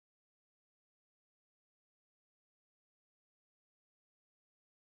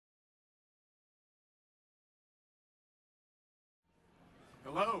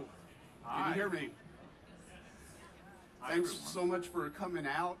Hello. Can you hear me? Thanks so much for coming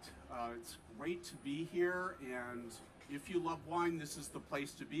out. It's great to be here, and if you love wine, this is the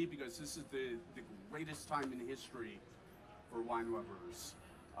place to be because this is the greatest time in history for wine lovers.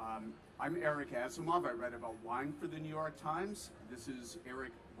 I'm Eric Asimov. I write about wine for the New York Times. This is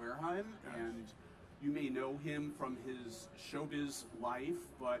Eric Wareheim, and you may know him from his showbiz life,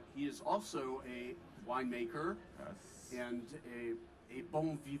 but he is also a winemaker and a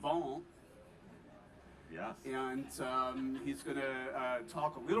bon vivant. Yes. And he's going to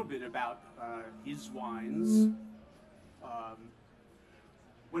talk a little bit about his wines.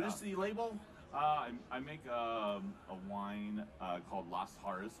 What is the label? I make a wine called Las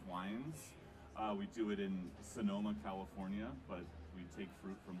Jarras Wines. We do it in Sonoma, California, but we take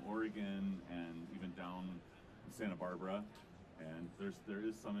fruit from Oregon and even down in Santa Barbara. And there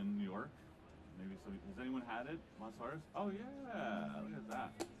is some in New York. Maybe some. Has anyone had it? Las Jarras? Oh yeah, look at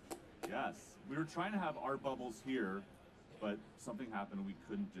that. Yes, we were trying to have our bubbles here, but something happened and we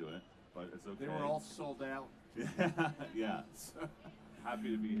couldn't do it. But it's okay. They were all sold out. Yeah.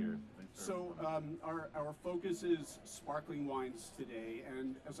 Happy to be here. So our focus is sparkling wines today,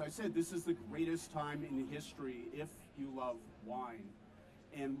 and as I said, this is the greatest time in history if you love wine.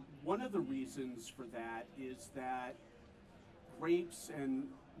 And one of the reasons for that is that grapes and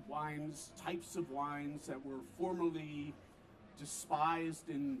wines, types of wines that were formerly despised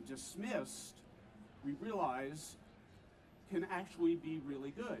and dismissed, we realize can actually be really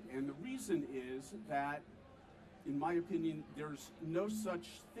good. And the reason is that, in my opinion, there's no such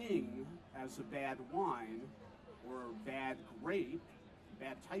thing as a bad wine or a bad grape,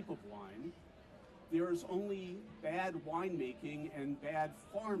 bad type of wine. There's only bad winemaking and bad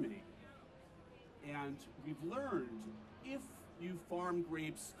farming. And we've learned if you farm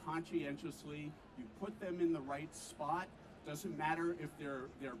grapes conscientiously, you put them in the right spot, doesn't matter if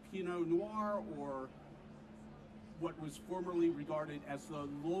they're Pinot Noir or what was formerly regarded as the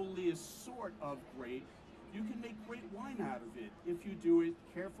lowliest sort of grape, you can make great wine out of it if you do it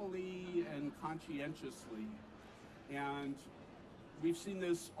carefully and conscientiously. And we've seen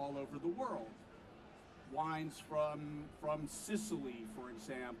this all over the world. Wines from Sicily, for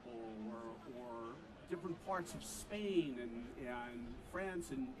example, or different parts of Spain and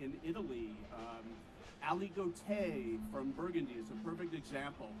France and Italy. Aligoté from Burgundy is a perfect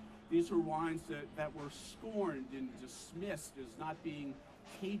example. These are wines that were scorned and dismissed as not being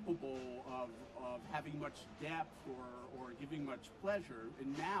capable of having much depth or giving much pleasure,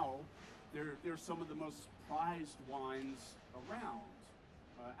 and now they're some of the most prized wines around.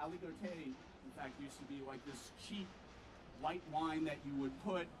 Aligoté, in fact, used to be like this cheap white wine that you would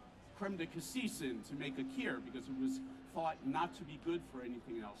put creme de cassis in to make a kir because it was thought not to be good for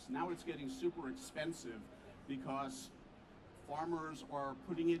anything else. Now it's getting super expensive because farmers are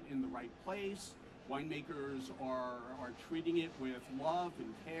putting it in the right place, winemakers are treating it with love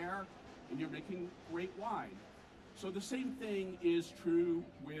and care, and you're making great wine. So the same thing is true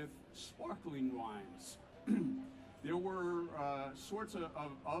with sparkling wines. There were sorts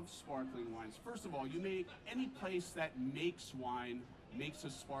of sparkling wines. First of all, any place that makes wine makes a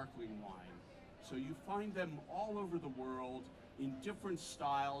sparkling wine. So you find them all over the world in different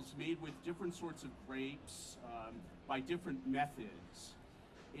styles, made with different sorts of grapes, by different methods.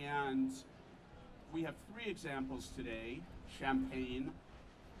 And we have three examples today: Champagne,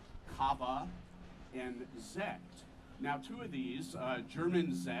 Cava, and Sekt. Now, two of these,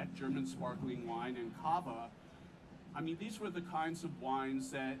 German Sekt, German sparkling wine, and Cava, I mean, these were the kinds of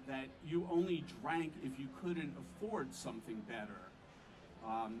wines that you only drank if you couldn't afford something better.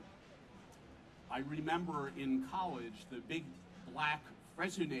 I remember in college the big black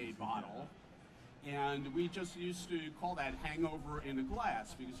Freixenet bottle, and we just used to call that hangover in a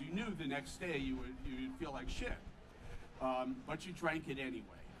glass because you knew the next day you would feel like shit, but you drank it anyway.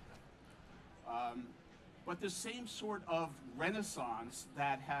 But the same sort of renaissance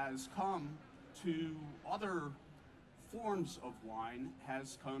that has come to other forms of wine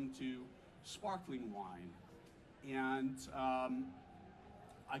has come to sparkling wine, and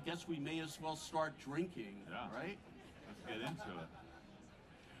I guess we may as well start drinking, right? Let's get into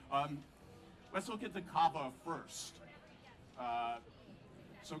it. Let's look at the Cava first.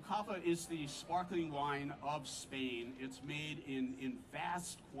 So Cava is the sparkling wine of Spain. It's made in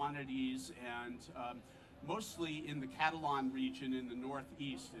vast quantities and mostly in the Catalan region in the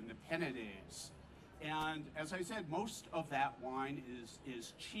northeast, in the Penedès. And as I said, most of that wine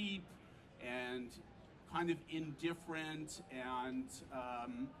is cheap and kind of indifferent, and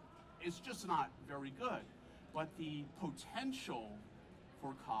it's just not very good. But the potential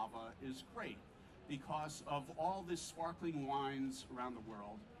for Cava is great. because of all the sparkling wines around the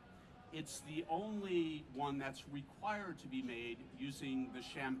world, it's the only one that's required to be made using the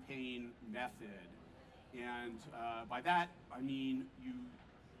champagne method. And by that, I mean you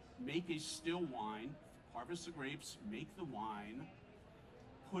make a still wine, harvest the grapes, make the wine,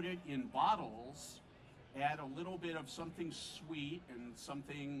 put it in bottles, add a little bit of something sweet and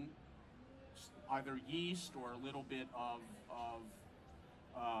something, either yeast or a little bit of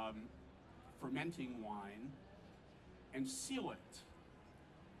fermenting wine, and seal it.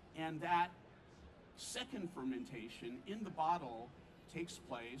 And that second fermentation in the bottle takes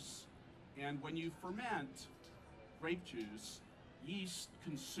place, and when you ferment grape juice, yeast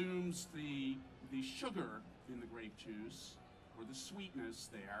consumes the sugar in the grape juice, or the sweetness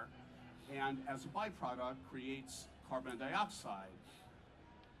there, and as a byproduct creates carbon dioxide.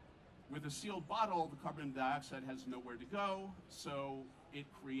 With a sealed bottle, the carbon dioxide has nowhere to go, so it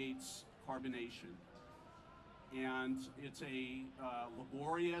creates carbonation. And it's a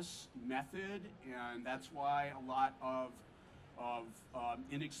laborious method, and that's why a lot of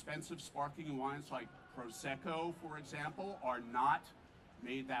inexpensive sparkling wines like Prosecco, for example, are not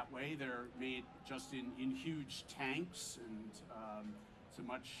made that way. They're made just in huge tanks, and it's a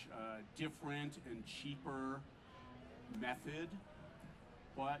much different and cheaper method.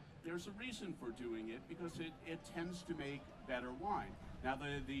 But there's a reason for doing it, because it tends to make better wine. Now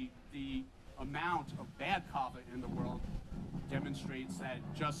the amount of bad cava in the world demonstrates that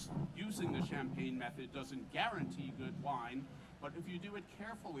just using the champagne method doesn't guarantee good wine, but if you do it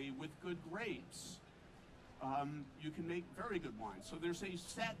carefully with good grapes, you can make very good wine. So there's a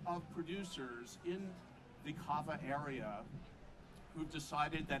set of producers in the cava area who've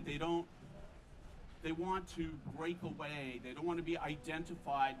decided that they want to break away. They don't want to be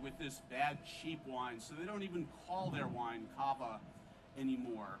identified with this bad, cheap wine, so they don't even call their wine cava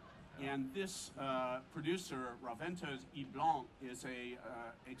anymore. And this producer, Raventos y Blanc, is a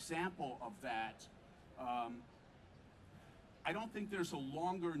example of that. I don't think there's a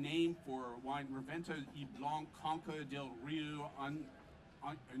longer name for wine. Raventos y Blanc, Conca del Rio,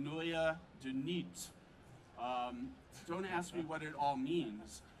 Anoia de Nit. Don't ask me what it all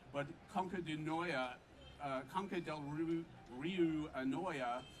means, but Conca del Rio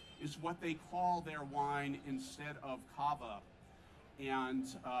Anoia is what they call their wine instead of cava. And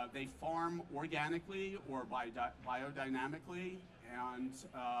they farm organically or biodynamically, and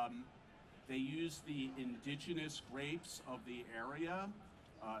they use the indigenous grapes of the area,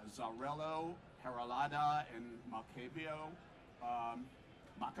 Xarello, Peralada, and Macabo, I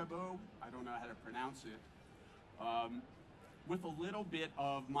don't know how to pronounce it, with a little bit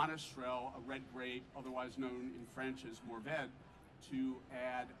of Monastrell, a red grape, otherwise known in French as Mourvèdre, to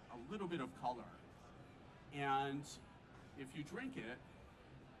add a little bit of color. And if you drink it,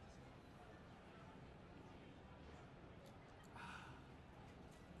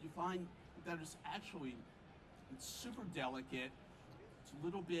 you find that it's super delicate. It's a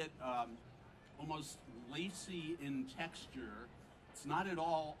little bit almost lacy in texture. It's not at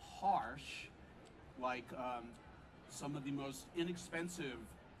all harsh like some of the most inexpensive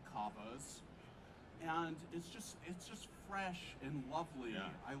cavas, and it's just fresh and lovely.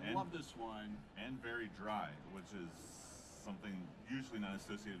 Yeah. I love this wine. And very dry, which is something usually not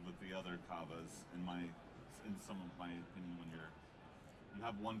associated with the other cavas in some of my opinion. When you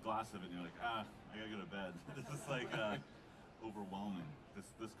have one glass of it and you're like, I gotta go to bed. This is like overwhelming.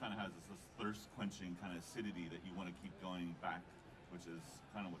 This kind of has this thirst quenching kind of acidity that you want to keep going back, which is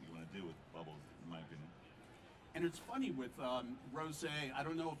kind of what you want to do with bubbles, in my opinion. And it's funny with rosé. I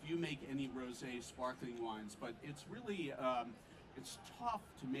don't know if you make any rosé sparkling wines, but it's really it's tough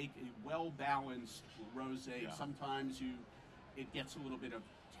to make a well-balanced rosé. Yeah. Sometimes it gets a little bit of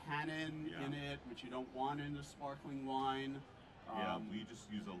tannin in it, which you don't want in a sparkling wine. We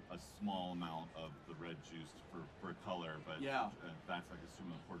just use a small amount of the red juice for color, but that's like a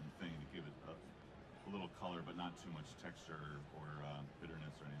super important thing, to give it a little color, but not too much texture or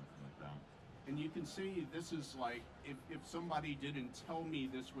bitterness or anything like that. And you can see this is like, if somebody didn't tell me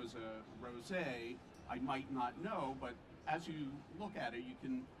this was a rosé, I might not know, but as you look at it, you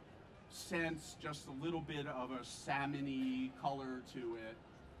can sense just a little bit of a salmon-y color to it.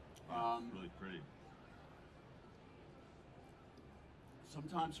 It's really pretty.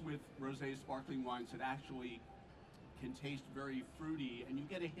 Sometimes with rosé sparkling wines, it actually can taste very fruity, and you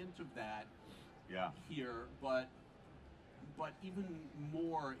get a hint of that here, but even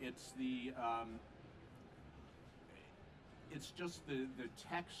more, it's it's just the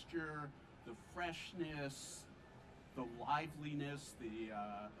texture, the freshness, the liveliness, the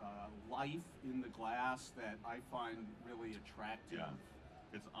life in the glass that I find really attractive.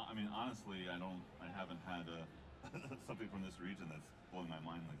 It's, I mean, honestly, I haven't had something from this region that's blowing my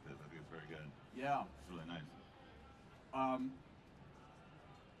mind like this. I think it's very good. Yeah. It's really nice.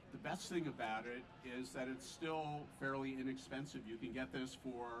 The best thing about it is that it's still fairly inexpensive. You can get this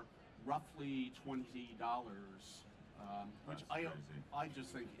for roughly $20, which I just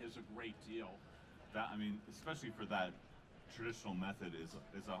think is a great deal. That, I mean, especially for that traditional method is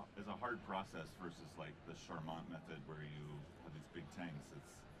a hard process versus like the Charmant method where you have these big tanks. It's,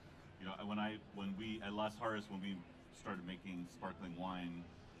 you know, when we at Las Jarras, when we started making sparkling wine,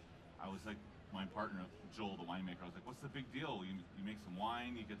 I was like, my partner Joel, the winemaker, I was like, what's the big deal? You make some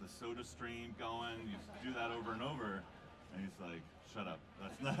wine, you get the soda stream going, you do that over and over, and he's like, shut up,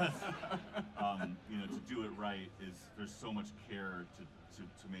 that's not. You know, to do it right there's so much care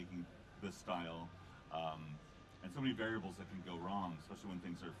to making this style. And so many variables that can go wrong, especially when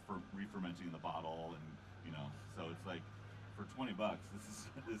things are re-fermenting in the bottle, and you know, so it's like for $20,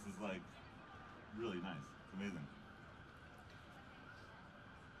 this is like really nice. It's amazing.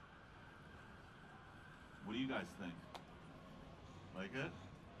 What do you guys think? Like it?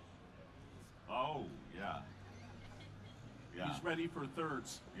 Oh yeah. Yeah. He's ready for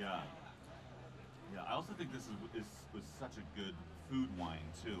thirds. Yeah. Yeah. I also think this was such a good food wine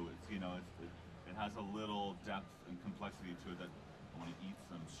too. It's, you know, it has a little depth and complexity to it that I want to eat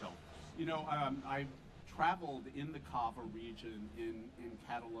some shelf. You know, I traveled in the Cava region in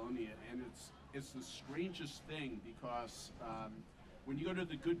Catalonia, and it's the strangest thing because when you go to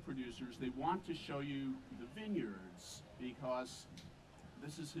the good producers, they want to show you the vineyards because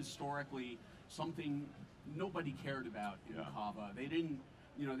this is historically something nobody cared about in Cava. They didn't,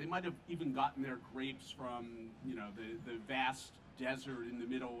 you know, they might have even gotten their grapes from, you know, the vast desert in the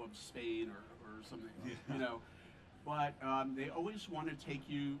middle of Spain or something, you know. But they always want to take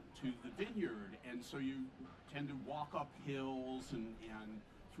you to the vineyard, and so you tend to walk up hills and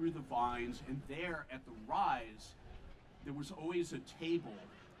through the vines, and there at the rise, there was always a table.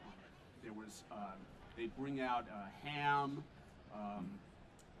 There was, they'd bring out ham,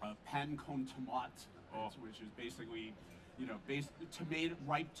 pan con tomate, which is basically, you know,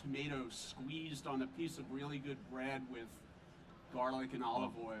 ripe tomatoes squeezed on a piece of really good bread with garlic and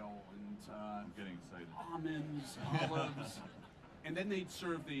olive oil and I'm getting excited. Almonds, olives, and then they'd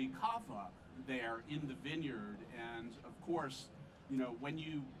serve the kava there in the vineyard. And of course, you know, when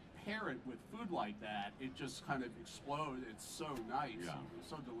you pair it with food like that, it just kind of explodes. It's so nice, it's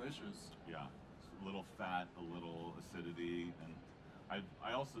so delicious. Yeah, a little fat, a little acidity, and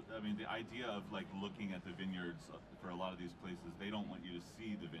I also, I mean, the idea of like looking at the vineyards for a lot of these places, they don't want you to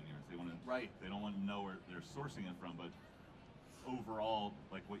see the vineyards. They want to, they don't want to know where they're sourcing it from, but overall,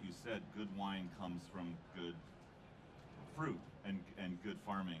 like what you said, good wine comes from good fruit and good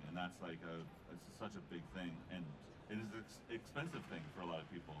farming, and that's like it's such a big thing, and it is an expensive thing for a lot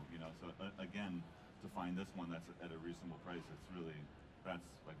of people, you know. So again, to find this one that's at a reasonable price, that's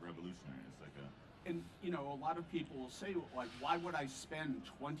like revolutionary. It's like a, and you know, a lot of people will say, like, why would I spend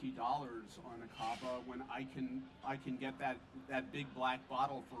 $20 on a cava when I can get that big black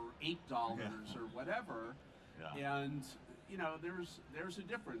bottle for $8 or whatever? Yeah. And you know, there's a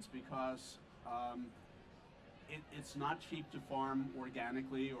difference because it's not cheap to farm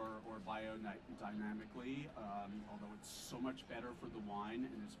organically or biodynamically, although it's so much better for the wine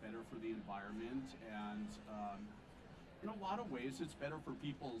and it's better for the environment, and in a lot of ways it's better for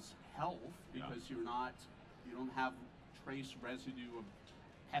people's health because you don't have trace residue of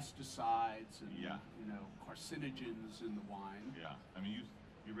pesticides and you know, carcinogens in the wine. Yeah, I mean,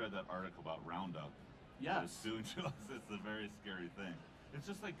 you read that article about Roundup. Yes. It's doing to us. It's a very scary thing. It's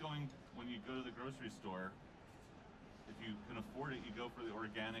just like going, when you go to the grocery store, if you can afford it, you go for the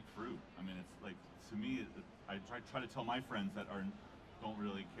organic fruit. I mean, it's like, to me, I try to tell my friends that don't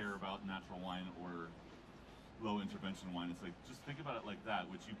really care about natural wine or low intervention wine. It's like, just think about it like that.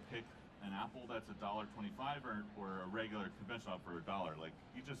 Would you pick an apple that's $1.25 or a regular conventional for $1? Like,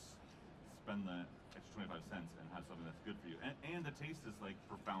 you just spend the extra 25 cents and have something that's good for you. And the taste is like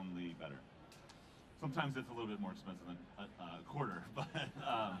profoundly better. Sometimes it's a little bit more expensive than a quarter, but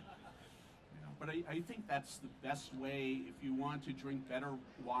you know. But I think that's the best way if you want to drink better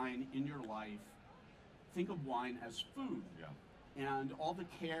wine in your life. Think of wine as food. Yeah. And all the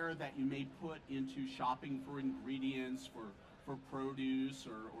care that you may put into shopping for ingredients, for produce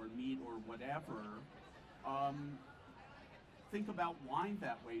or meat or whatever, think about wine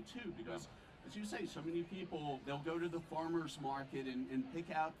that way too, because as you say, so many people, they'll go to the farmer's market and pick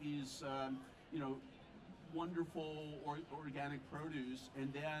out these you know, wonderful organic produce,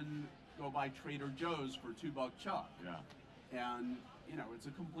 and then go by Trader Joe's for $2 chuck. Yeah. And you know, it's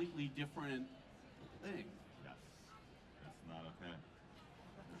a completely different thing. Yes. That's not okay.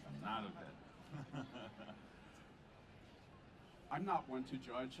 not okay. I'm not one to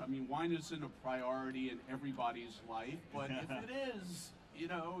judge. I mean, wine isn't a priority in everybody's life, but if it is, you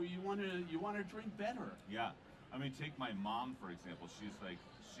know, you want to drink better. Yeah, I mean, take my mom for example. She's like,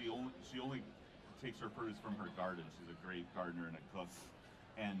 she only takes her produce from her garden. She's a great gardener and a cook,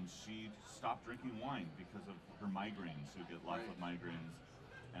 and she stopped drinking wine because of her migraines. She would get lots of migraines,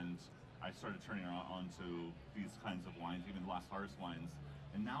 and I started turning her on to these kinds of wines, even Lost Harvest wines,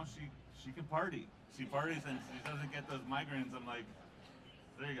 and now she can party. She parties and she doesn't get those migraines. I'm like,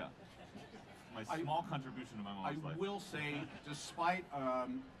 there you go. My small contribution to my mom's life. I will say, despite a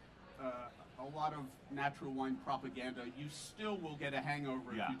lot of natural wine propaganda, you still will get a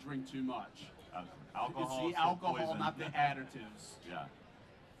hangover if you drink too much. Alcohol. It's the alcohol, poison. not the additives. Yeah.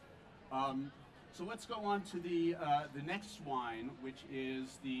 So let's go on to the next wine, which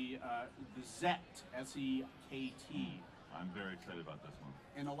is the Zekt, S-E-K-T. I'm very excited about this one.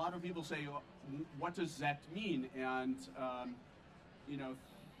 And a lot of people say, well, what does Zekt mean? And, you know,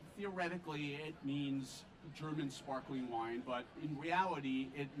 theoretically it means German sparkling wine, but in reality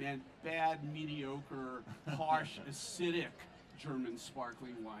it meant bad, mediocre, harsh, acidic German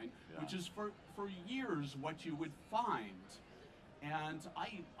sparkling wine, which is for years what you would find. And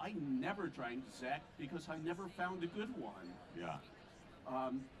I never drank Zekt because I never found a good one. Yeah.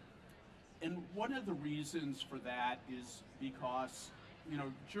 And one of the reasons for that is because, you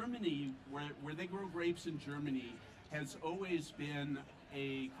know, Germany, where they grow grapes in Germany, has always been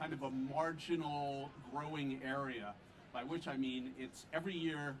a kind of a marginal growing area, by which I mean it's every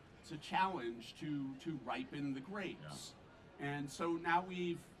year it's a challenge to ripen the grapes. Yeah. And so now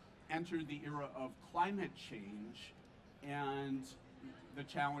we've entered the era of climate change, and the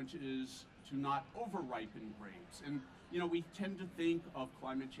challenge is to not over-ripen grapes. And you know, we tend to think of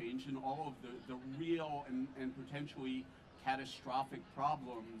climate change and all of the real and potentially catastrophic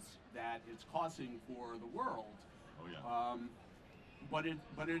problems that it's causing for the world. Oh yeah. But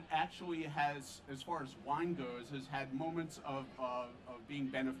it actually has, as far as wine goes, has had moments of being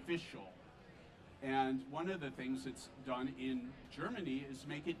beneficial. And one of the things it's done in Germany is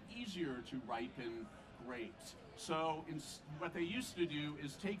make it easier to ripen grapes. So what they used to do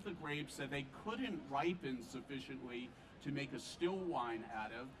is take the grapes that they couldn't ripen sufficiently to make a still wine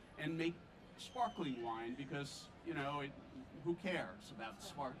out of and make sparkling wine because, you know, who cares about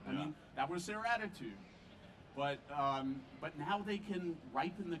sparkling? I mean, that was their attitude. But now they can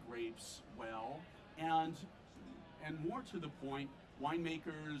ripen the grapes well, and more to the point,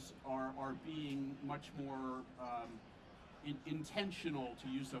 winemakers are being much more intentional, to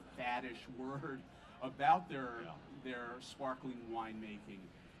use a faddish word, about their sparkling winemaking.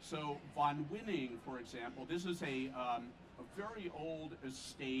 So Von Winning, for example, this is a very old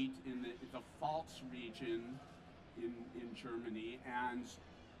estate in the Pfalz region in Germany, and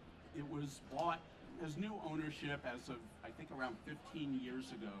it was bought as new ownership as of, I think, around 15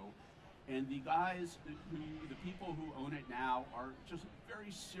 years ago. And the people who own it now are just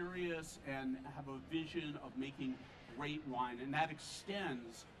very serious and have a vision of making great wine, and that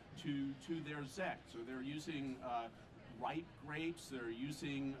extends to their Zekt. So they're using ripe grapes, they're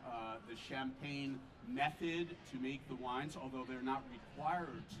using the champagne method to make the wines, although they're not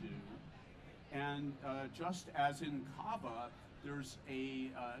required to. And just as in Cava, there's a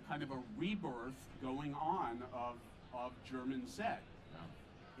kind of a rebirth going on of German Zekt.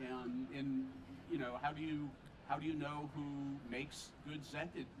 And you know, how do you know who makes good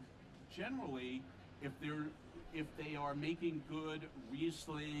Zekt? Generally, if they are making good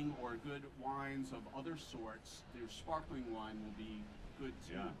Riesling or good wines of other sorts, their sparkling wine will be good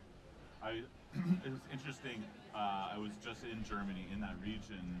too. Yeah, it was interesting. I was just in Germany, in that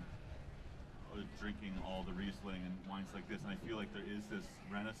region, drinking all the Riesling and wines like this, and I feel like there is this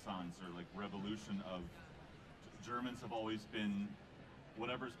renaissance or like revolution of Germans have always been,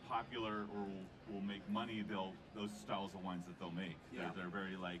 whatever's popular or will make money, those styles of wines that they'll make. Yeah. They're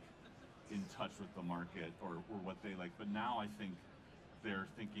very like in touch with the market or what they like. But now I think they're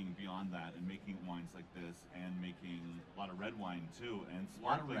thinking beyond that and making wines like this and making a lot of red wine too, and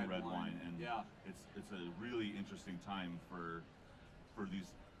sparkling red wine. And it's a really interesting time for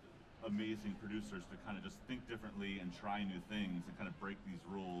these amazing producers to kind of just think differently and try new things and kind of break these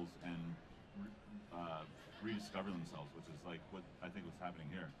rules and rediscover themselves, which is like what I think was happening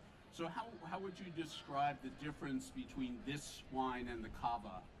here. So how would you describe the difference between this wine and the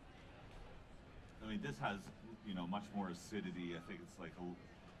Cava? I mean, this has, you know, much more acidity. I think it's like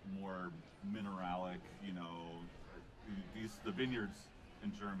a more mineralic, you know, the vineyards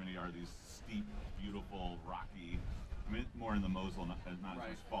in Germany are these steep, beautiful, rocky, I mean, more in the Mosel, not as much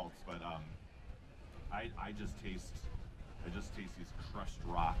Pfalz, but I just taste I just taste these crushed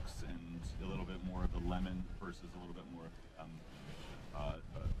rocks and a little bit more of the lemon versus a little bit more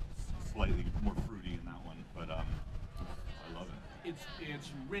slightly more fruity in that one. But I love it.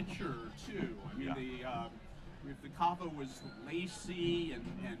 It's richer too. I mean, Yeah. if the cava was lacy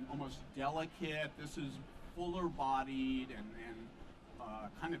and almost delicate, this is fuller bodied and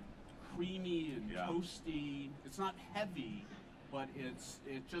kind of creamy and Yeah. toasty. It's not heavy, but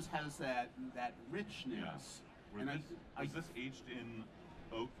it just has that richness. Were And this, is this aged in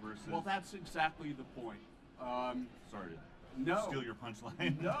oak versus? well, that's exactly the point. Sorry to No. steal your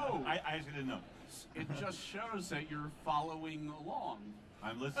punchline. No. I actually didn't know. It just shows that you're following along.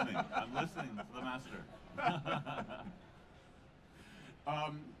 I'm listening. I'm listening to the master.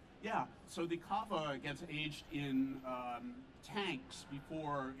 Yeah, so the cava gets aged in tanks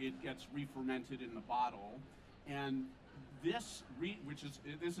before it gets re-fermented in the bottle, and this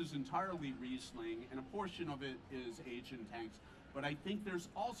is entirely Riesling, and a portion of it is aged in tanks. But I think there's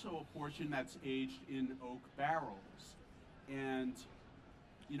also a portion that's aged in oak barrels, and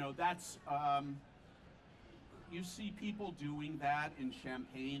that's you see people doing that in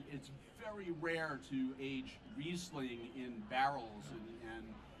Champagne. It's very rare to age Riesling in barrels, and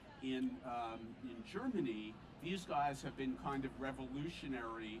in Germany, these guys have been kind of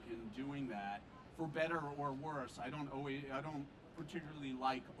revolutionary in doing that, for better or worse. I don't particularly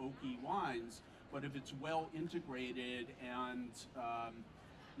like oaky wines, but if it's well integrated and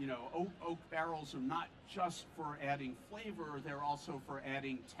oak barrels are not just for adding flavor; they're also for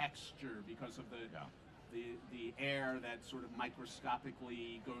adding texture because of the air that sort of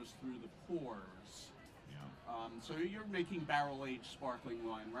microscopically goes through the pores. Yeah. So you're making barrel-aged sparkling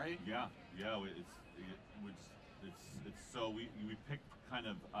wine, right? Yeah. It's so we picked kind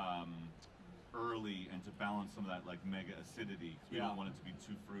of early, and to balance some of that like mega acidity, 'cause we Yeah. don't want it to be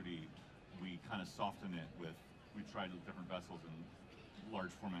too fruity. We kind of soften it with. We tried different vessels, and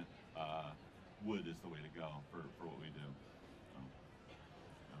large format wood is the way to go for what we do.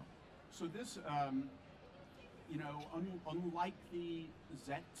 So this, unlike the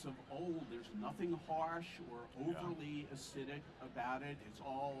Zets of old, there's nothing harsh or overly acidic about it. It's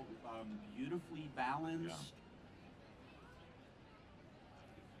all beautifully balanced.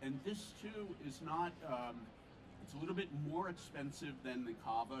 And this too is not, it's a little bit more expensive than the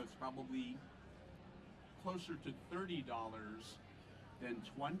cava. It's probably closer to $30 than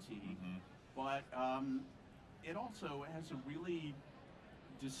 $20, but it also has a really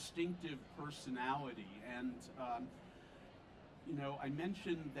distinctive personality. And I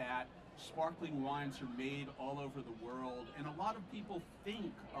mentioned that sparkling wines are made all over the world, and a lot of people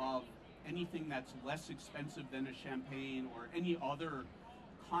think of anything that's less expensive than a champagne or any other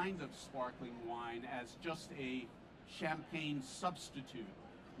kind of sparkling wine as just a champagne substitute.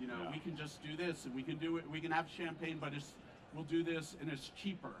 We can just do this, and we can do it. We can have champagne, but we'll do this, and it's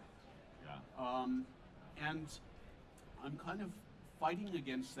cheaper. Yeah. And I'm kind of fighting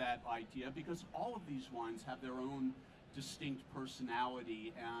against that idea, because all of these wines have their own distinct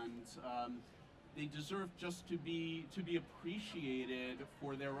personality, and they deserve just to be appreciated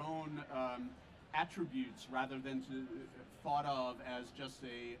for their own attributes, rather than thought of as just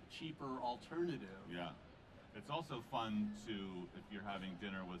a cheaper alternative. Yeah. It's also fun to, if you're having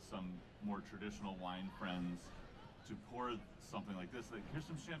dinner with some more traditional wine friends, to pour something like this, like, here's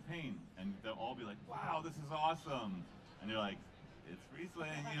some champagne, and they'll all be like, wow, this is awesome. And you're like, it's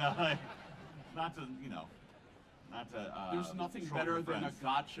Riesling, like, not to. There's nothing troll better your than a friends.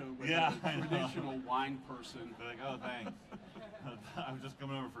 gotcha with Yeah, I a know. traditional wine person. They're like, oh, thanks. I was just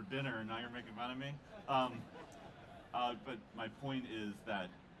coming over for dinner, and now you're making fun of me. But my point is that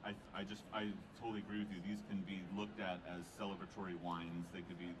I totally agree with you. These can be looked at as celebratory wines. They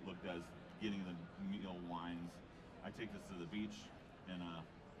could be looked as getting the meal wines. I take this to the beach, and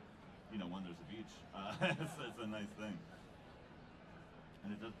when there's a beach, it's a nice thing.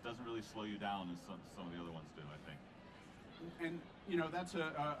 And it doesn't really slow you down as some of the other ones do, I think. And that's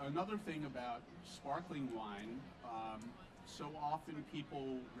another thing about sparkling wine. So often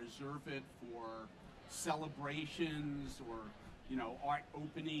people reserve it for celebrations, or art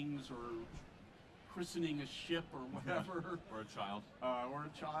openings, or christening a ship, or whatever. Or a child.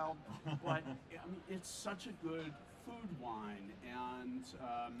 But it's such a good food wine, and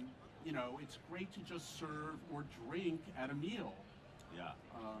it's great to just serve or drink at a meal. Yeah.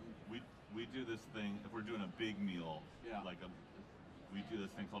 We do this thing if we're doing a big meal. Yeah. We do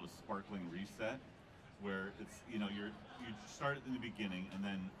this thing called a sparkling reset, where it's you start in the beginning, and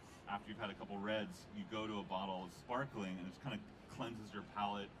then after you've had a couple reds, you go to a bottle of sparkling, and it kind of cleanses your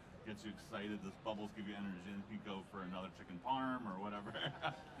palate, gets you excited. Those bubbles give you energy, and you go for another chicken parm or whatever.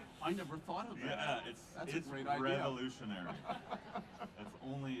 I never thought of that. Yeah, That's it's a great idea. revolutionary. It's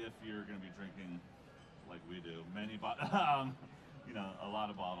only if you're going to be drinking like we do, you know, a lot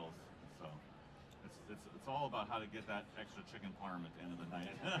of bottles. So it's all about how to get that extra chicken parm at the end of the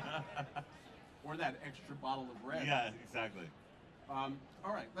night. Or that extra bottle of red. Yeah, exactly. All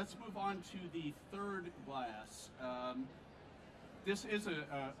right, let's move on to the third glass. This is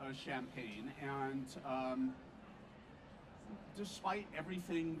a champagne, and despite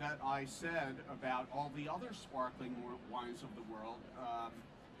everything that I said about all the other sparkling wines of the world,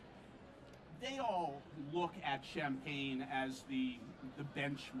 they all look at champagne as the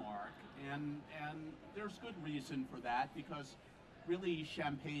benchmark, and there's good reason for that, because really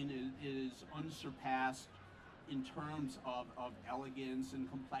champagne is unsurpassed in terms of elegance and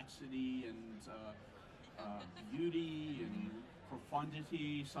complexity and beauty and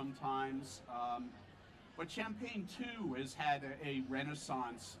profundity sometimes. But champagne too has had a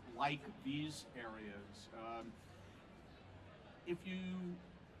renaissance like these areas.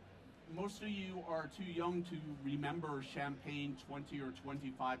 Most of you are too young to remember champagne 20 or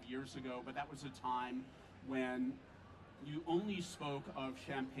 25 years ago, but that was a time when you only spoke of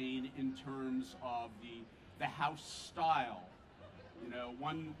champagne in terms of the house style. You know,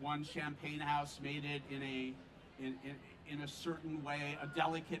 one champagne house made it in a certain way, a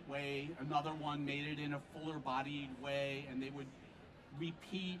delicate way. Another one made it in a fuller-bodied way, and they would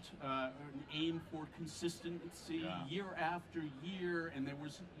repeat and aim for consistency year after year, and it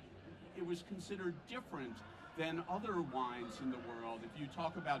was considered different than other wines in the world. If you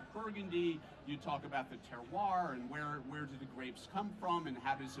talk about Burgundy, you talk about the terroir and where do the grapes come from and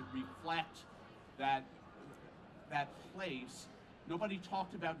how does it reflect that place. Nobody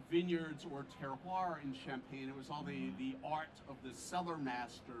talked about vineyards or terroir in Champagne. It was all the art of the cellar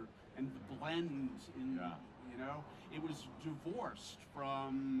master and the blend in, you know. It was divorced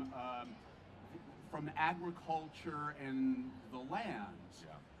from agriculture and the lands.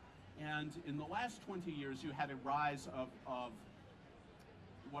 And in the last 20 years, you had a rise of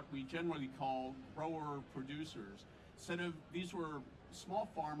what we generally call grower-producers. These were small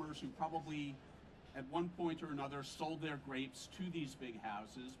farmers who probably at one point or another sold their grapes to these big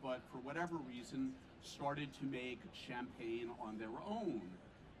houses, but for whatever reason started to make champagne on their own.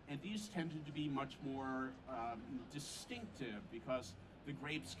 And these tended to be much more distinctive because the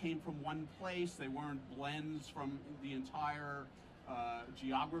grapes came from one place. They weren't blends from the entire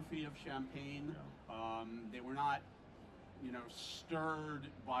geography of Champagne. They were not, you know, stirred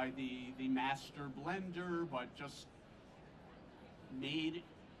by the master blender, but just made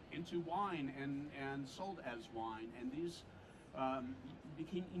into wine and sold as wine. And these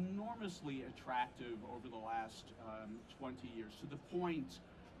became enormously attractive over the last 20 years, to the point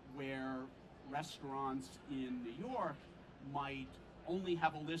where restaurants in New York might only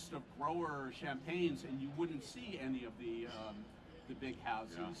have a list of grower champagnes, and you wouldn't see any of the big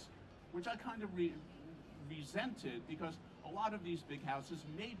houses, which I kind of resented, because a lot of these big houses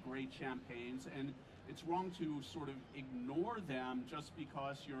made great champagnes, and it's wrong to sort of ignore them just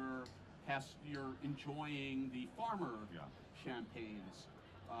because you're enjoying the farmer champagnes.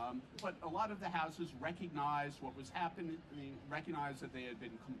 But a lot of the houses recognized what was happening, recognized that they had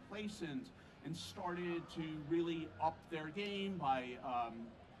been complacent, and started to really up their game by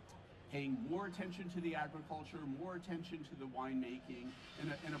paying more attention to the agriculture, more attention to the winemaking.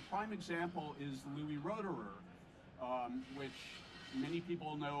 And a prime example is Louis Roederer, which many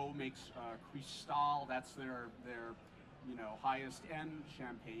people know makes Cristal. That's their highest end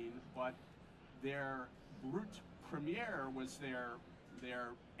champagne. But their Brut Premier was their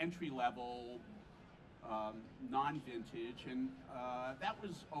entry level non-vintage, and that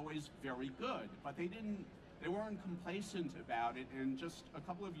was always very good. But they weren't complacent about it, and just a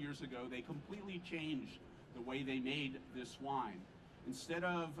couple of years ago, they completely changed the way they made this wine. Instead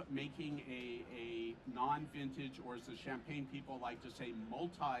of making a non-vintage, or as the Champagne people like to say,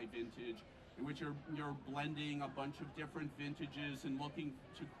 multi-vintage, in which you're blending a bunch of different vintages and looking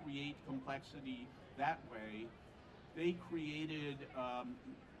to create complexity that way, they created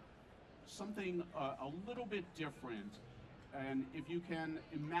something a little bit different. And if you can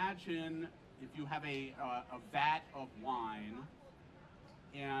imagine, if you have a vat of wine,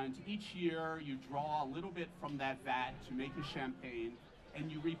 and each year you draw a little bit from that vat to make a champagne, and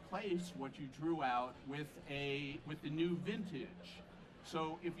you replace what you drew out with the new vintage.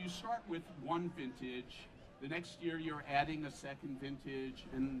 So if you start with one vintage, the next year you're adding a second vintage,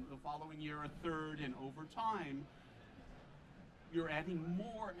 and the following year a third, and over time you're adding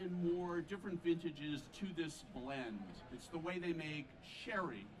more and more different vintages to this blend. It's the way they make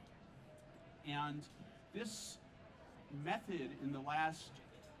sherry. And this method in the last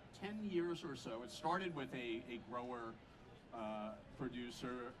 10 years or so. It started with a grower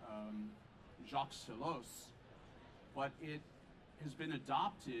producer, Jacques Celos, but it has been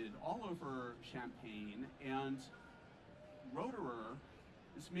adopted all over Champagne, and Roederer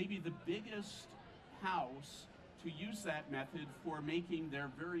is maybe the biggest house to use that method for making their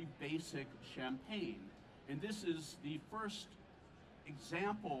very basic champagne. And this is the first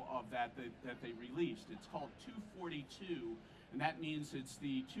example of that they released. It's called 242, and that means it's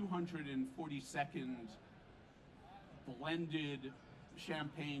the 242nd blended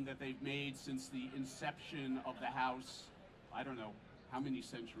champagne that they've made since the inception of the house, I don't know how many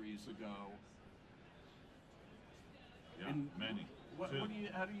centuries ago. Yeah, and many. What do you?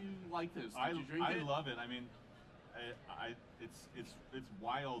 How do you like this? Did you drink I it? love it. I mean, it's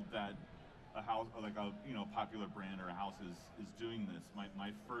wild that a house, like a popular brand or a house is doing this.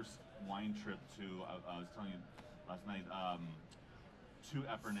 My first wine trip to I was telling you last night to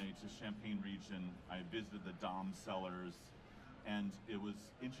Epernay, to Champagne region. I visited the Dom cellars, and it was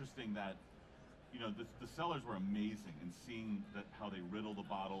interesting that the cellars were amazing, and seeing that how they riddle the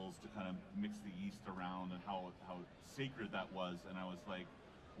bottles to kind of mix the yeast around, and how sacred that was. And I was like,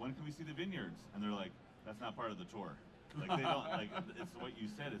 when can we see the vineyards? And they're like, that's not part of the tour. Like they don't like it's what you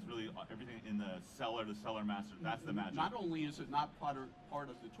said. It's really everything in the cellar master. That's the magic. Not only is it not part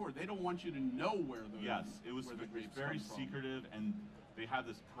of the tour, they don't want you to know where the it was where the grapes very come from. secretive, and they have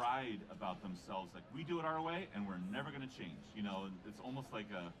this pride about themselves. Like, we do it our way, and we're never going to change. And it's almost like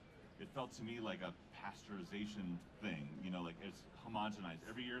it felt to me like a pasteurization thing. Like it's homogenized.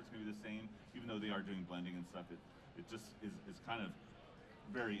 Every year it's going to be the same, even though they are doing blending and stuff. It just is kind of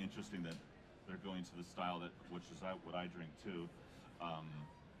very interesting that they're going to the style which is what I drink too,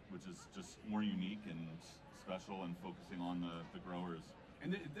 which is just more unique and special, and focusing on the growers.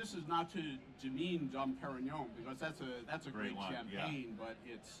 And this is not to demean Dom Perignon, because that's a great wine, champagne, but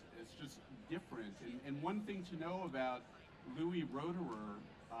it's just different. And one thing to know about Louis Roederer,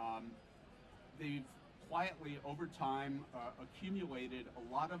 they've quietly over time accumulated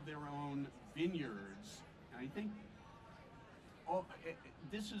a lot of their own vineyards, and I think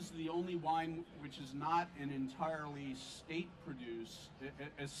this is the only wine which is not an entirely state-produced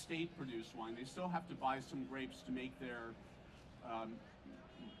wine. They still have to buy some grapes to make their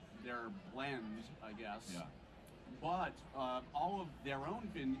blend, I guess. Yeah. But all of their own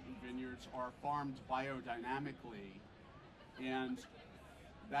vineyards are farmed biodynamically, and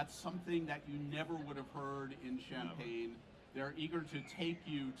that's something that you never would have heard in Champagne. They're eager to take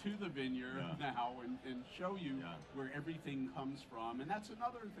you to the vineyard now and show you where everything comes from. And that's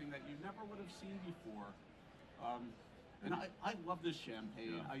another thing that you never would have seen before. And I love this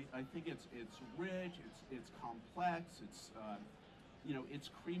champagne. Yeah. I think it's rich, it's complex, it's it's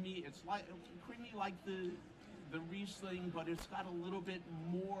creamy. It's creamy like the Riesling, but it's got a little bit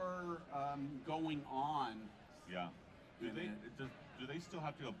more going on. Yeah. Do they still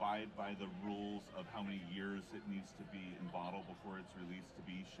have to abide by the rules of how many years it needs to be in bottle before it's released to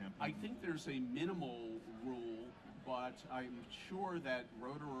be champagne? I think there's a minimal rule, but I'm sure that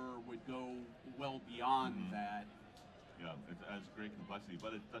Roederer would go well beyond that. Yeah, it has great complexity,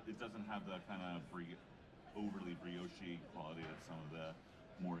 but it doesn't have the kind of overly brioche quality that some of the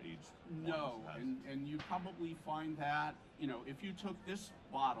more aged wines has. And you probably find that, if you took this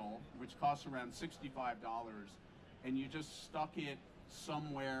bottle, which costs around $65, and you just stuck it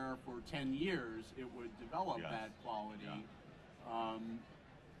somewhere for 10 years, it would develop that quality. Yeah.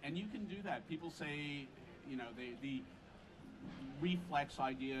 And you can do that. People say, the reflex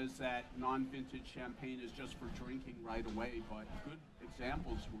idea is that non-vintage champagne is just for drinking right away, but good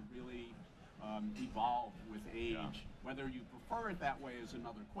examples will really evolve with age. Yeah. Whether you prefer it that way is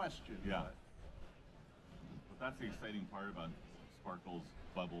another question. Yeah. But that's the exciting part about sparkles,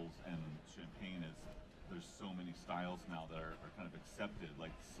 bubbles, and champagne is there's so many styles now that are kind of accepted,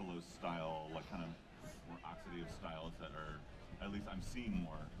 like Celos style, like kind of more oxidative styles that are, at least I'm seeing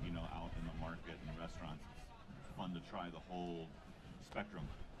more, out in the market and restaurants. It's fun to try the whole spectrum.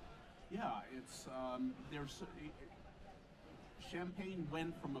 Yeah, it's Champagne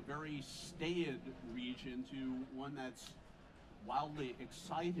went from a very staid region to one that's wildly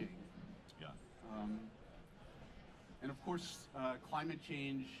exciting. Yeah. And of course, climate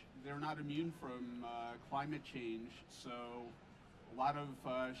change, they're not immune from climate change, so a lot of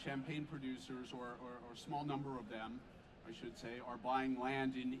champagne producers, or a small number of them, I should say, are buying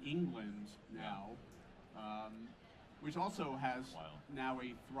land in England now, which also has now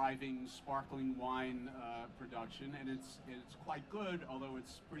a thriving sparkling wine production, and it's quite good, although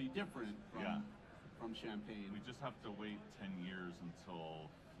it's pretty different from Champagne. We just have to wait 10 years until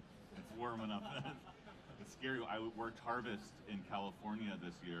it's warm enough. scary. I worked harvest in California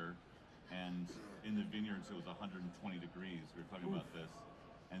this year, and in the vineyards it was 120 degrees. We were talking about this,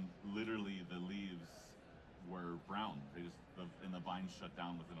 and literally the leaves were brown. And the vines shut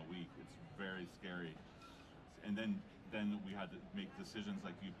down within a week. It's very scary. And then we had to make decisions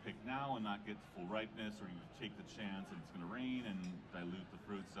like, you pick now and not get full ripeness, or you take the chance and it's going to rain and dilute the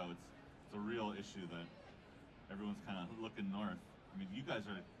fruit. So it's a real issue that everyone's kind of looking north. I mean, you guys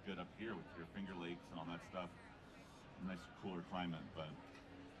are good up here with your Finger Lakes and all that stuff. Nice, cooler climate, but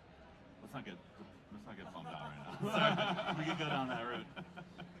let's not get bummed out right now. Sorry. We can go down that route.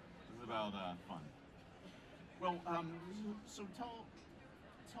 This is about fun. Well, so tell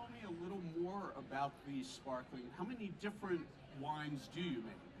me a little more about the sparkling. How many different wines do you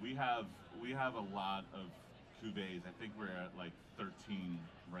make? We have a lot of cuvées. I think we're at like 13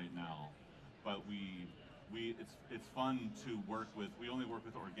 right now, but it's fun to work with. We only work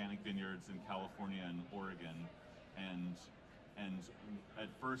with organic vineyards in California and Oregon, and at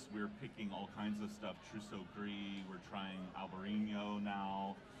first we were picking all kinds of stuff. Trousseau Gris. We're trying Albarino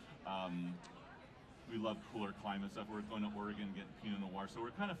now. We love cooler climate stuff. We're going to Oregon, getting Pinot Noir. So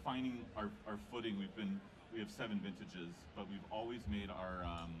we're kind of finding our footing. We have 7 vintages, but we've always made our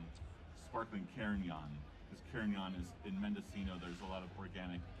sparkling Carignan. Because Carignan is in Mendocino. There's a lot of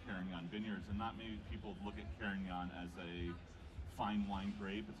organic Carignan vineyards, and not many people look at Carignan as a fine wine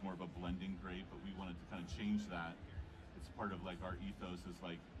grape. It's more of a blending grape, but we wanted to kind of change that. It's part of like our ethos is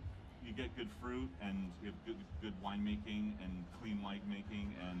like, you get good fruit and you have good winemaking and clean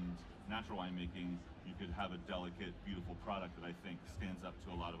winemaking and natural winemaking. You could have a delicate, beautiful product that I think stands up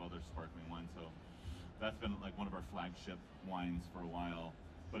to a lot of other sparkling wines. So that's been like one of our flagship wines for a while.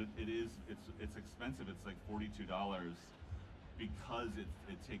 But it's expensive. It's like $42 because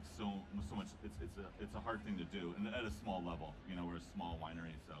it takes so much. It's a hard thing to do, and at a small level. You know, we're a small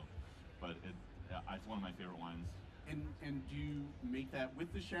winery, so. But it's one of my favorite wines. And do you make that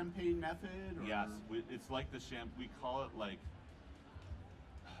with the champagne method? Or? Yes, it's like the we call it like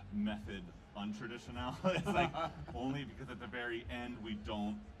method untraditional. It's like only because at the very end we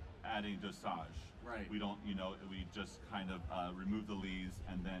don't add any dosage. Right. We don't, we just kind of remove the lees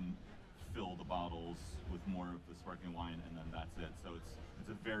and then fill the bottles with more of the sparkling wine, and then that's it. So it's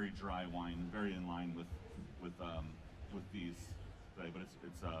a very dry wine, very in line with these today, but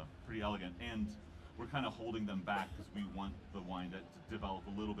it's pretty elegant, and we're kind of holding them back because we want the wine to develop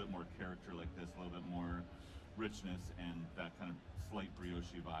a little bit more character like this, a little bit more richness and that kind of slight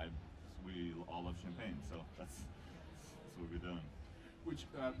brioche vibe. We all love champagne, so that's what we're doing. Which,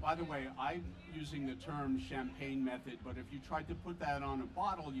 by the way, I'm using the term champagne method, but if you tried to put that on a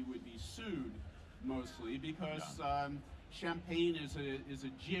bottle, you would be sued, mostly, because champagne is a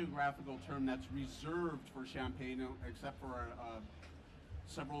geographical term that's reserved for Champagne, except for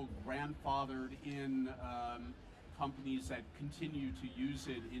several grandfathered in companies that continue to use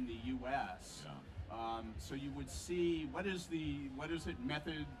it in the U.S. Yeah. So you would see, what is it,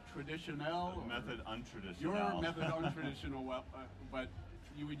 method traditionnel? Method untraditional. Your method untraditional, but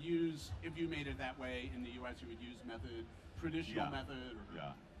you would use, if you made it that way in the U.S., you would use method, traditional method.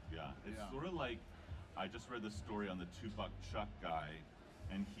 Or, It's sort of like, I just read the story on the $2 Chuck guy,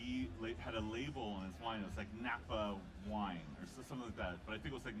 and he had a label on his wine. It was like Napa wine or something like that, but I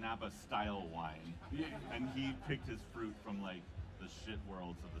think it was like Napa style wine. Yeah. And he picked his fruit from like the shit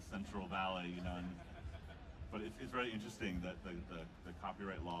worlds of the Central Valley, but it's very interesting that the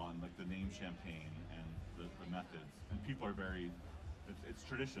copyright law and like the name champagne and the methods, and people are it's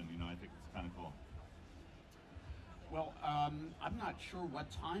tradition, I think it's kind of cool. Well, I'm not sure what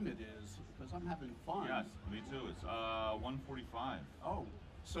time it is because I'm having fun. Yes, me too. It's 1:45. Oh,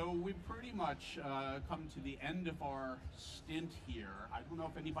 so we've pretty much come to the end of our stint here. I don't know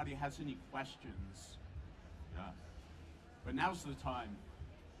if anybody has any questions. Yeah. But now's the time,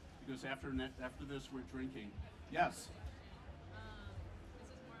 because after this we're drinking. Yes. This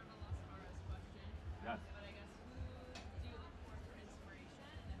is more of a Las Faras question. Yes. But I guess who do you look for inspiration?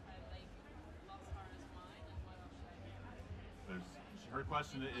 And if I like Las Faras wine, then what else should I do? Her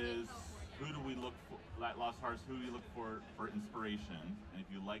question is, who do we look for, like Las Faras, who do you look for inspiration? And if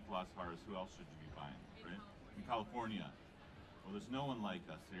you like Las Faras, who else should you be buying, right? In California. Well, there's no one like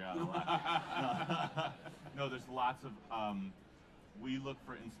us. You're out of luck. No, there's lots of, we look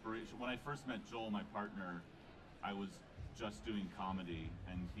for inspiration. When I first met Joel, my partner, I was just doing comedy,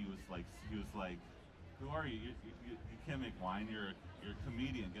 and he was like, who are you? You can't make wine, you're a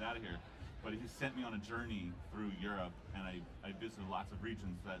comedian, get out of here. But he sent me on a journey through Europe, and I visited lots of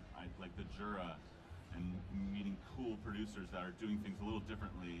regions that I like, the Jura, and meeting cool producers that are doing things a little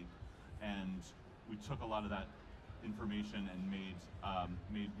differently. And we took a lot of that information and made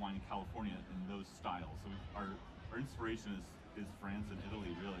wine in California in those styles. So our inspiration is France and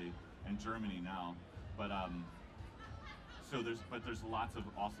Italy really, and Germany now. But there's lots of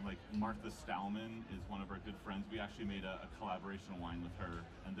awesome, like Martha Stauman is one of our good friends. We actually made a collaboration wine with her,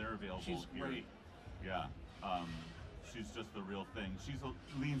 and they're available She's here. great. Yeah. She's just the real thing.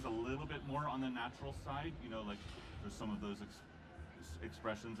 Leans a little bit more on the natural side. You know, like there's some of those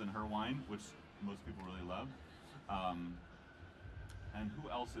expressions in her wine, which most people really love. And who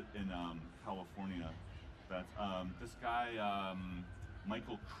else in California? That's this guy,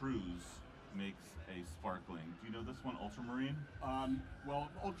 Michael Cruz, makes a sparkling. Do you know this one, Ultramarine? Well,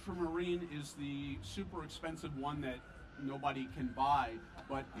 Ultramarine is the super expensive one that nobody can buy,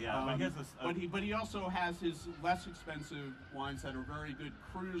 but Yeah, but he has this, but he also has his less expensive wines that are very good.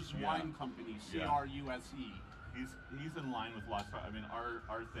 Cruz Yeah. Wine Company, Yeah. CRUSE. He's in line with Lost. I mean,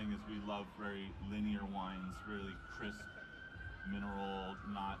 our thing is we love very linear wines, really crisp, mineral,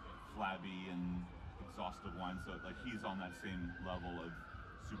 not flabby and exhaustive wines. So like he's on that same level of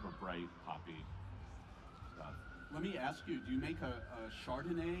super bright poppy stuff. Let me ask you: do you make a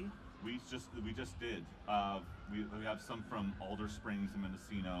Chardonnay? We just did. We have some from Alder Springs in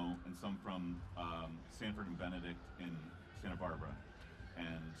Mendocino and some from Sanford and Benedict in Santa Barbara,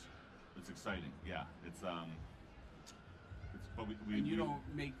 and it's exciting. Yeah, but And you don't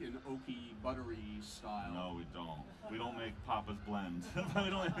make an oaky, buttery style. No, we don't. We don't make Papa's Blend. We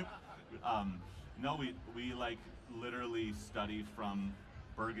don't. No, we like literally study from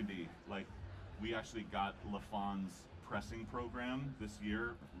Burgundy. Like we actually got Lafon's pressing program this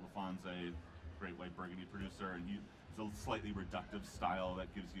year. Lafon's a great white Burgundy producer, and it's a slightly reductive style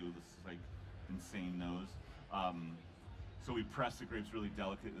that gives you this like insane nose. So we press the grapes really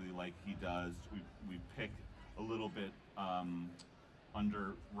delicately, like he does. We pick a little bit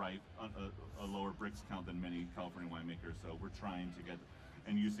underripe, a lower brix count than many California winemakers. So we're trying to get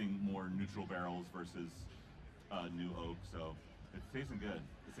and using more neutral barrels versus new oak. So it's tasting good.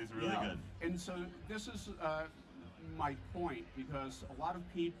 It tastes really good. And so this is my point, because a lot of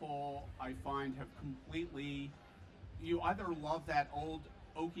people I find have completely, you either love that old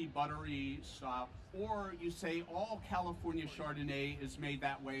oaky buttery style, or you say all California Chardonnay is made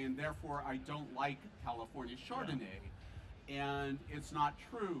that way and therefore I don't like California Chardonnay. And it's not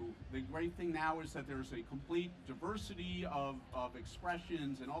true. The great thing now is that there's a complete diversity of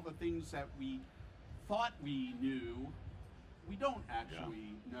expressions, and all the things that we thought we knew, we don't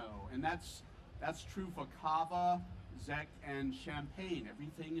actually know. And that's true for Cava, Zec, and Champagne.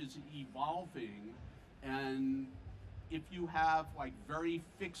 Everything is evolving, and if you have like very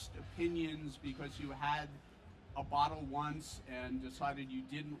fixed opinions because you had a bottle once and decided you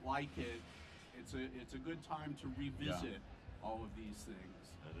didn't like it, it's a good time to revisit all of these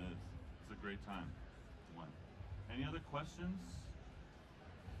things. It is. It's a great time. Any other questions?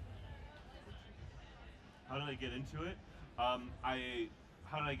 How did I get into it? How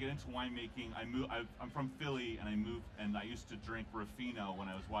did I get into winemaking? I'm from Philly, and I moved, and I used to drink Ruffino when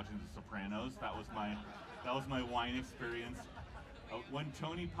I was watching The Sopranos. That was my wine experience. When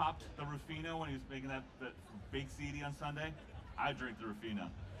Tony popped the Ruffino when he was making that baked ziti on Sunday, I drink the Ruffino,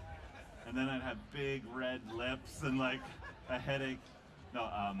 and then I'd have big red lips and like a headache. No,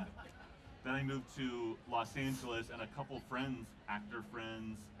 then I moved to Los Angeles, and a couple friends, actor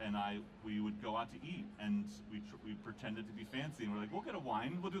friends, and we would go out to eat, and we pretended to be fancy, and we're like, we'll get a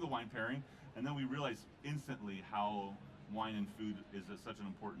wine, we'll do the wine pairing, and then we realized instantly how wine and food is such an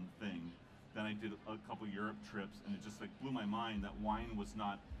important thing. Then I did a couple Europe trips, and it just like blew my mind that wine it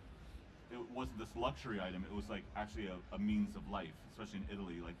wasn't this luxury item, it was like actually a means of life, especially in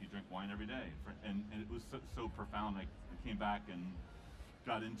Italy. Like you drink wine every day, and it was so profound. I came back and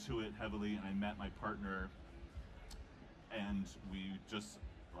got into it heavily, and I met my partner, and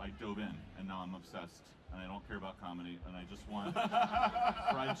I dove in, and now I'm obsessed, and I don't care about comedy, and I just want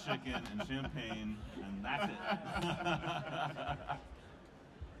fried chicken and champagne, and that's it.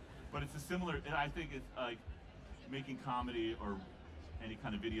 But it's I think it's like making comedy or any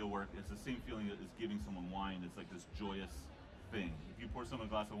kind of video work, it's the same feeling as giving someone wine. It's like this joyous thing. If you pour someone a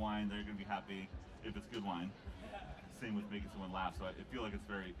glass of wine, they're gonna be happy if it's good wine. Same with making someone laugh, so I feel like it's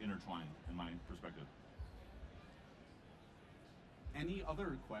very intertwined in my perspective. Any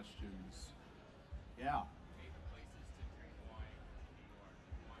other questions? Yeah. Favorite places to drink wine in New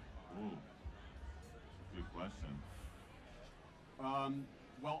York? Ooh, good question.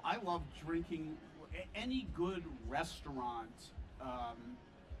 Well, I love drinking any good restaurant.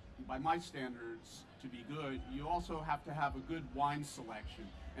 By my standards, to be good, you also have to have a good wine selection.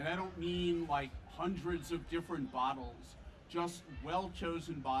 And I don't mean like hundreds of different bottles. just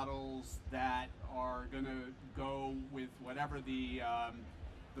well-chosen bottles that are going to go with whatever the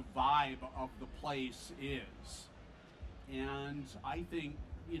vibe of the place is. And I think,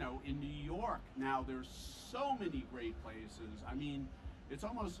 you know, in New York now, there's so many great places. I mean, it's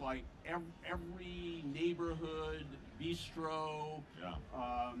almost like every neighborhood bistro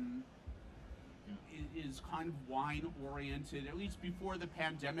is kind of wine oriented. At least before the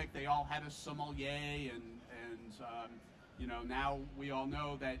pandemic, they all had a sommelier, and you know, now we all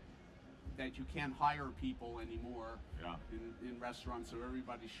know that you can't hire people anymore in restaurants, so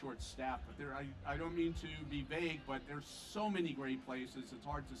everybody's short-staffed. But there, I don't mean to be vague, but there's so many great places. It's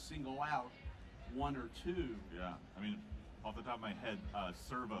hard to single out one or two. Yeah, I mean, off the top of my head,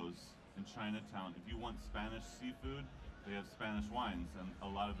 Servos in Chinatown. If you want Spanish seafood, they have Spanish wines, and a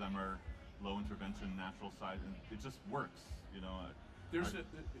lot of them are low intervention, natural side, and it just works. You know. There's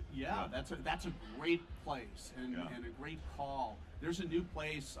that's a great place and a great call. There's a new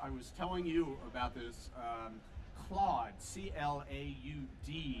place, I was telling you about this, Claude,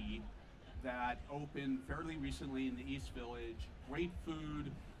 C-L-A-U-D, that opened fairly recently in the East Village. Great food,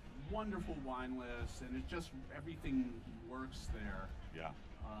 wonderful wine list, and it just, everything works there. Yeah.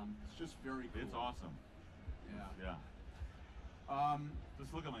 It's just very cool. It's awesome. Yeah. Yeah.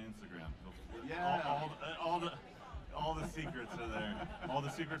 Just look at my Instagram. Yeah. All the secrets are there. All the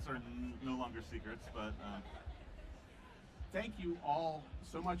secrets are no longer secrets, but thank you all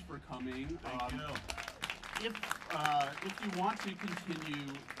so much for coming. Thank you. If you want to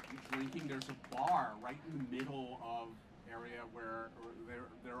continue drinking, there's a bar right in the middle of area where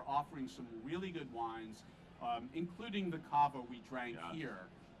they're offering some really good wines, including the cava we drank here.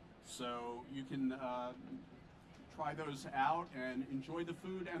 So you can try those out and enjoy the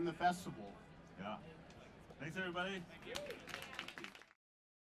food and the festival. Yeah. Thanks, everybody. Thank you.